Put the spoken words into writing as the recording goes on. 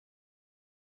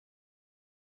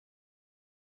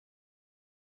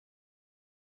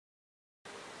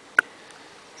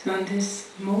So on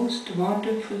this most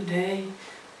wonderful day,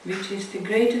 which is the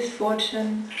greatest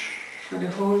fortune for the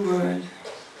whole world,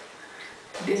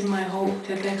 it is my hope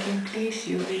that I can please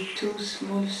you with two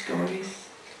small stories.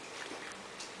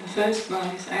 The first one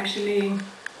is actually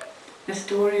a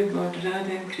story about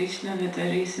Radha and Krishna that I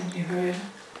recently heard.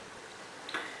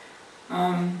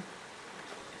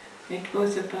 It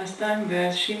was a pastime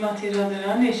where Srimati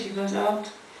Radharani, she was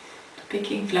out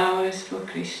picking flowers for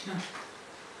Krishna.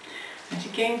 And she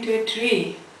came to a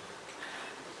tree,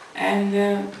 and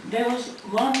there was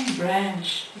one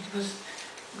branch. It was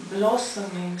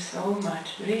blossoming so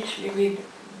much, richly with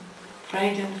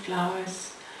fragrant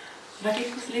flowers, but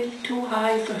it was a little too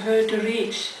high for her to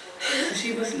reach. So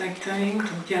she was like trying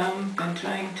to jump and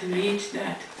trying to reach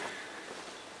that.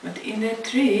 But in the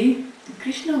tree,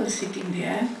 Krishna was sitting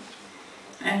there,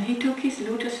 and he took his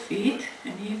lotus feet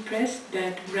and he pressed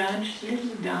that branch a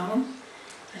little down,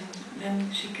 and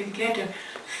then she could get a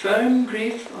firm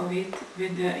grip of it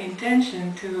with the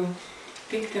intention to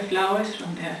pick the flowers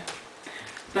from there.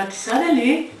 But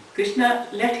suddenly Krishna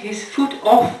let his foot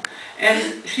off,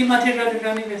 and Srimati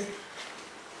Radharani was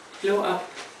flew up,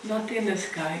 not in the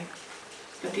sky,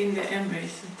 but in the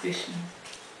embrace of Krishna.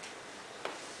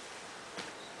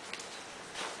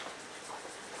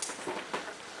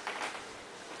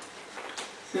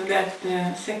 So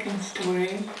that second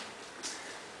story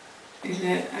is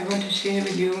that I want to share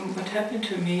with you what happened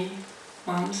to me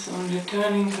once on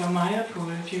returning from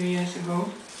Mayapur a few years ago.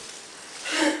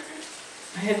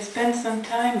 I had spent some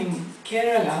time in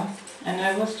Kerala, and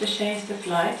I was to change the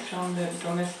flight from the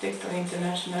domestic to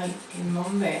international in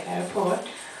Mumbai airport.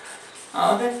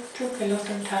 That took a lot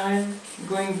of time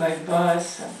going by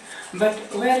bus, but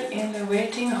well, in the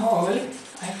waiting hall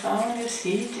I found a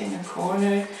seat in a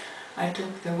corner. I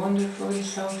took the wonderful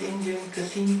South Indian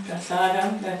cuisine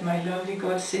prasadam that my lovely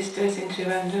god sisters in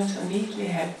Trivandrum so neatly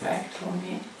had packed for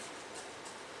me.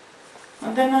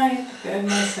 And then I prepared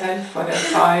myself for the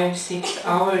 5-6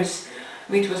 hours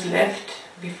which was left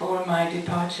before my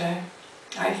departure.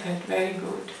 I felt very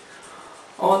good,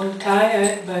 although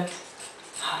tired, but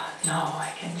now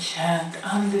I can chant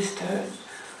undisturbed.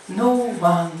 No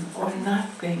one or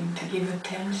nothing to give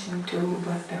attention to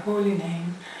but the holy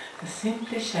name. To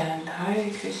simply chant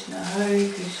Hare Krishna,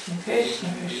 Krishna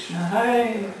Krishna, Hare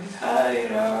Hare, Hare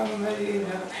Ram, Hare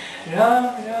Ram, Ram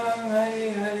Ram,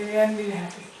 Hare Hare, and be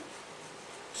happy.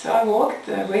 So I walked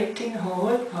the waiting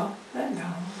hall up and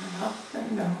down,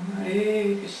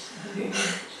 Hare Krishna, Hare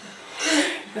Krishna.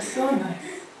 It was so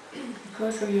nice,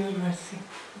 because of your mercy,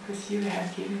 because you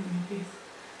have given me this.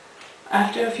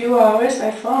 After a few hours I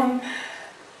found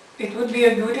it would be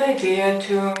a good idea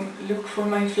to look for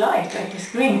my flight at the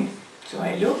screen. So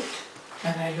I looked,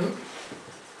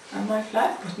 and my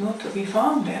flight was not to be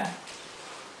found there.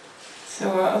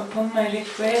 So upon my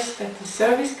request at the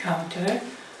service counter,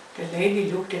 the lady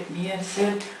looked at me and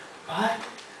said, but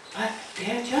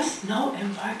they're just now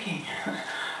embarking.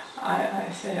 I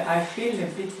said, I feel a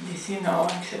bit dizzy now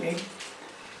actually.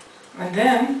 And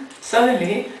then,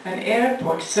 suddenly, an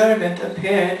airport servant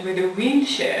appeared with a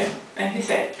wheelchair, and he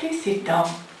said, please sit down.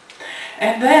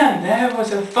 And then there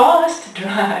was a fast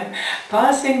drive,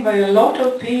 passing by a lot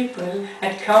of people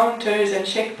at counters and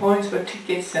checkpoints for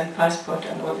tickets and passport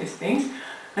and all these things.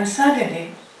 And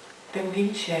suddenly, the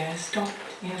wheelchair stopped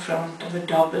in front of a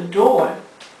double door.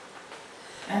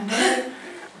 And then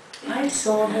I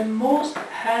saw the most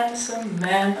handsome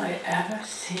man I ever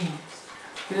seen.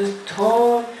 He was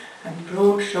tall and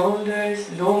broad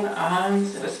shoulders, long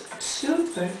arms. It was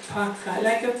super paka,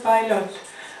 like a pilot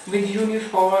with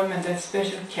uniform and that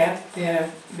special cap they are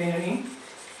wearing.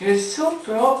 He was so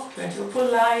proper, so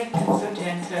polite and so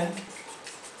gentle.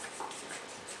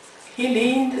 He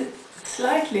leaned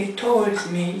slightly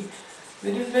towards me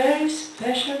with a very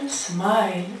special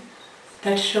smile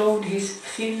that showed his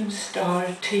film star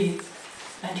teeth,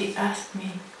 and he asked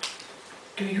me,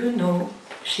 do you know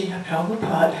Srila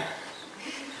Prabhupada?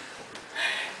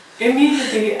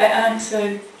 Immediately I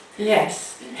answered,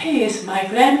 yes, he is my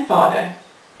grandfather.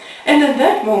 And at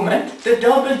that moment the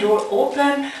double door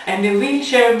opened and the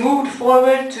wheelchair moved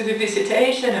forward to the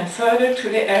visitation and further to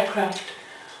the aircraft.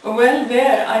 Well,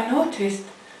 there I noticed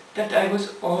that I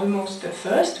was almost the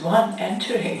first one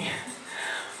entering.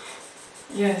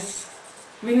 Yes,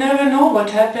 we never know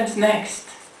what happens next.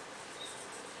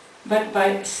 But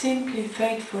by simply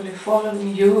faithfully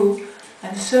following you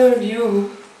and serve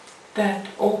you, that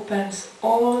opens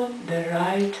all the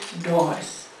right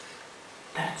doors.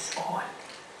 That's all.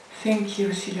 Thank you,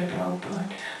 Srila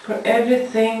Prabhupada, for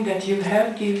everything that you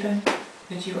have given,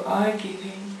 that you are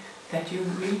giving, that you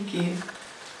will give.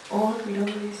 All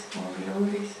glories, all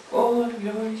glories, all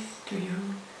glories to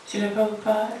you. Srila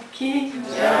Prabhupada ki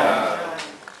jai.